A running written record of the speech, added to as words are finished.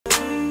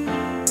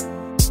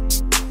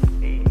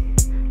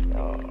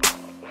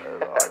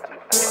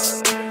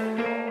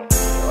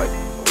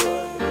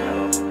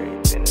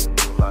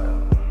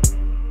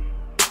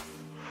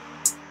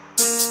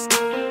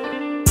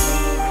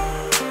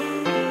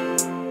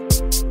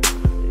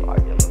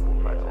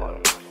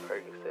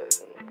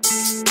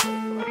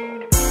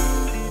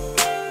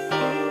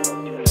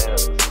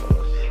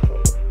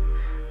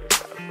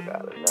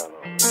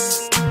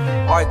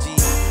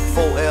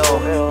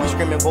4L. We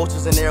screaming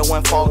vultures and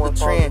everyone follow the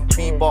trend.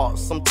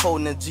 B-box, some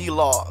toting and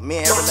G-Law. Me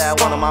and every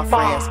last one of my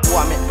friends. Who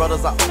I met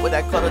brothers, I up with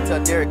that cutter.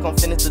 Tell Derek come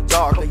finish the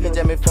jar, cause he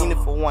jamming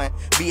fiending for one.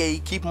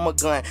 BAE, keep him a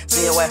gun.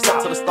 Send your ass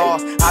up to the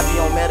stars. I be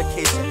on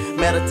medication,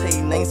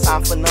 meditating. Ain't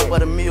time for nothing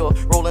but a meal.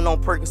 Rolling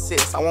on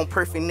Percocets, I want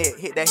perfect net.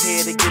 Hit that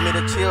head to give me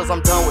the chills.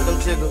 I'm done with them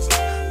jiggers.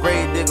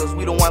 Grave diggers,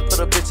 we the one put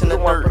a bitch in the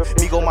dirt.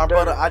 Me go my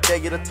brother, I dare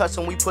you to touch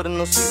him. We put him in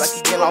the street like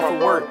he getting off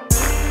of work.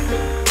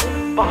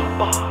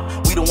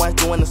 We the ones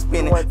doing the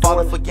spinning.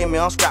 Father forgive me,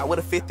 I'm strapped with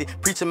a 50.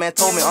 Preacher man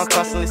told me I'm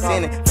constantly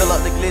sinning. Fill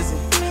up the glizzy.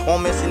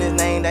 Won't mention his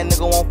name, that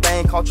nigga won't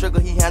fame. Call Trigger,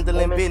 he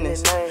handling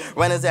business.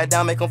 Run his ass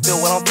down, make him feel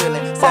what I'm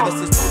feeling.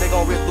 762, they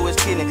gon' rip through his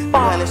kidney.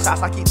 300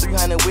 shots, I keep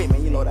 300 with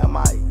me. You know that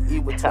my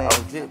evil twin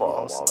did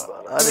on some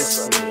other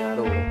shit,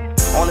 though.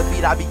 On the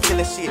beat, I be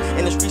killing shit.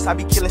 In the streets, I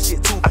be killing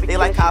shit too. They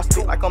like how I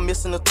speak, like I'm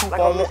missing a tooth. I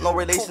don't want no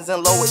relations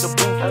and low with the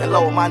booth. And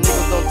low with my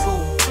niggas done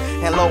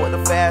too. And low with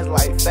the fast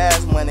life,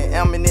 fast money,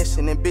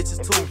 ammunition, and bitches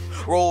too.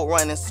 Road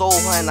running, soul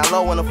hunting. I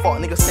love when the fuck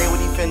nigga say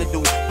what he finna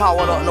do.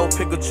 Powered up, no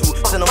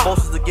Pikachu. Send them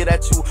bolsters to get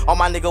at you. All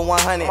my nigga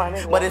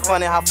 100. But it's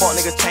funny how fuck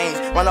niggas change.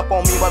 Run up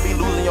on me, but be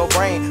losing your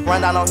brain.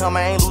 Run down on him,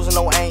 I ain't losing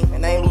no aim.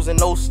 And I ain't losing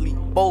no sleep.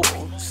 Both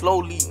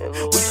slowly.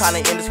 We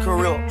tryna end this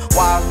career.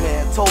 Wise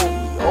man told me.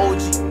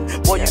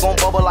 OG, boy, you gon'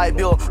 bubble like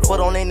Bill.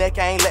 Foot on their neck,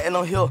 I ain't letting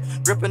them heal.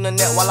 Gripping the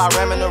net while I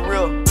ram in the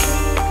reel.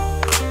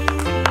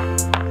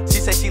 She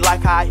said she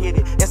like how I hit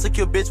it.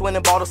 Insecure bitch went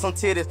and bought her some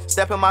titties.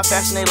 Step in my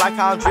fashion, they like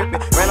how I'm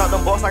dripping. Ran up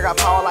them boss, I got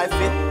power like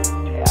 50.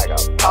 Yeah, I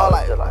got power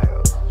like, you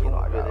know,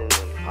 I got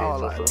power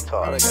like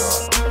retarded.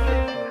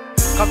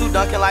 Come through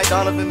dunking like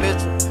Donovan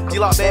Mitchell.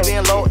 G-Lock baby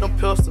and load them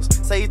pistols.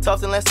 Say he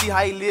tough and let's see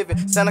how he living.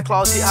 Santa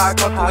Claus get how I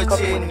come through a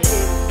chin.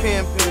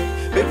 Pimpin'.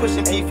 Been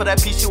pushing P for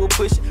that P shit, we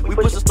push it. We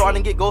push the start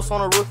and get ghosts on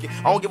a rookie.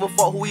 I don't give a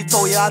fuck who he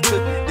told, yeah, I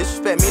took it.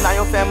 Disrespect me, now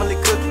your family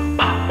cooking.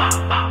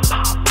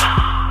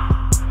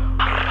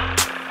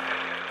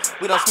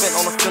 We done spent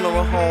on a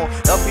funeral home.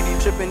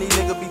 LPD tripping, these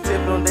niggas be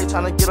tipping them, they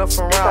tryna get up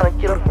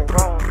and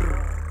round.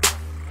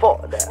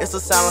 Fuck that. It's a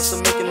silencer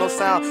making no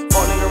sound.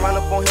 Fuck nigga run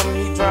up on him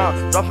and he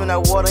drown. Dropping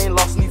that water, ain't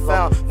lost and he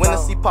found. When I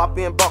see Pop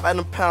being bought at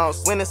them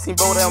pounds. When I see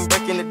bro that I'm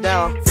breaking it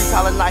down. Free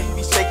collar night, he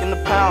be shaking the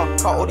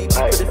pound. Call ODB,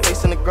 put his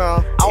face in the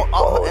ground.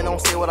 Out and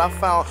don't say what I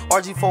found.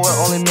 RG4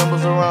 only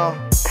members around.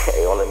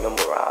 Hey, only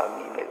member around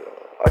me, nigga.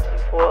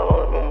 RG4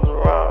 only members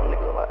around,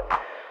 nigga. Like,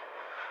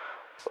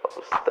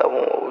 step on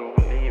what we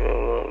believe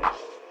in,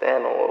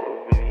 stand on what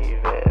we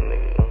believe in,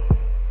 nigga.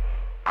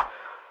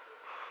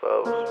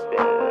 Folks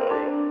been,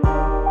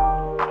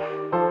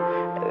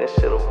 and this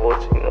shit a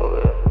vulture, you know,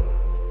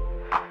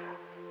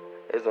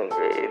 it's some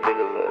great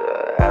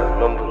niggas as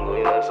members,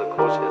 you know, it's a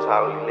culture, it's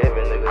how we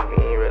living, nigga. We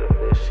ain't ready for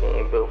this shit,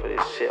 ain't built for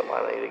this shit, my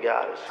nigga. They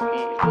got the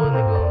streets, little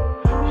nigga.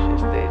 Shit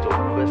stage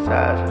over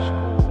criticized in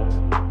school.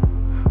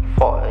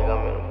 Fuck, nigga,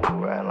 I'm in the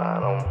mood right now.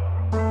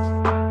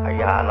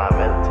 I not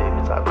meditate,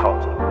 bitch. I talk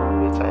to the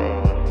bitch. I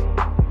ain't.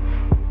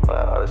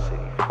 Well, I just say,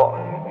 fuck,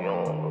 nigga, be on,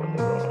 little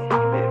nigga.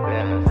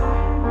 BigBandz.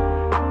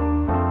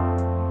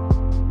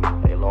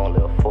 Hey, long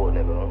little foot,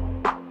 nigga.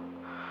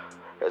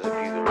 Rest in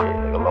peace, the red,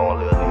 nigga. Long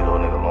little needle,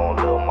 nigga. Long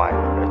little mic.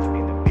 Rest in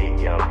peace, the big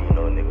young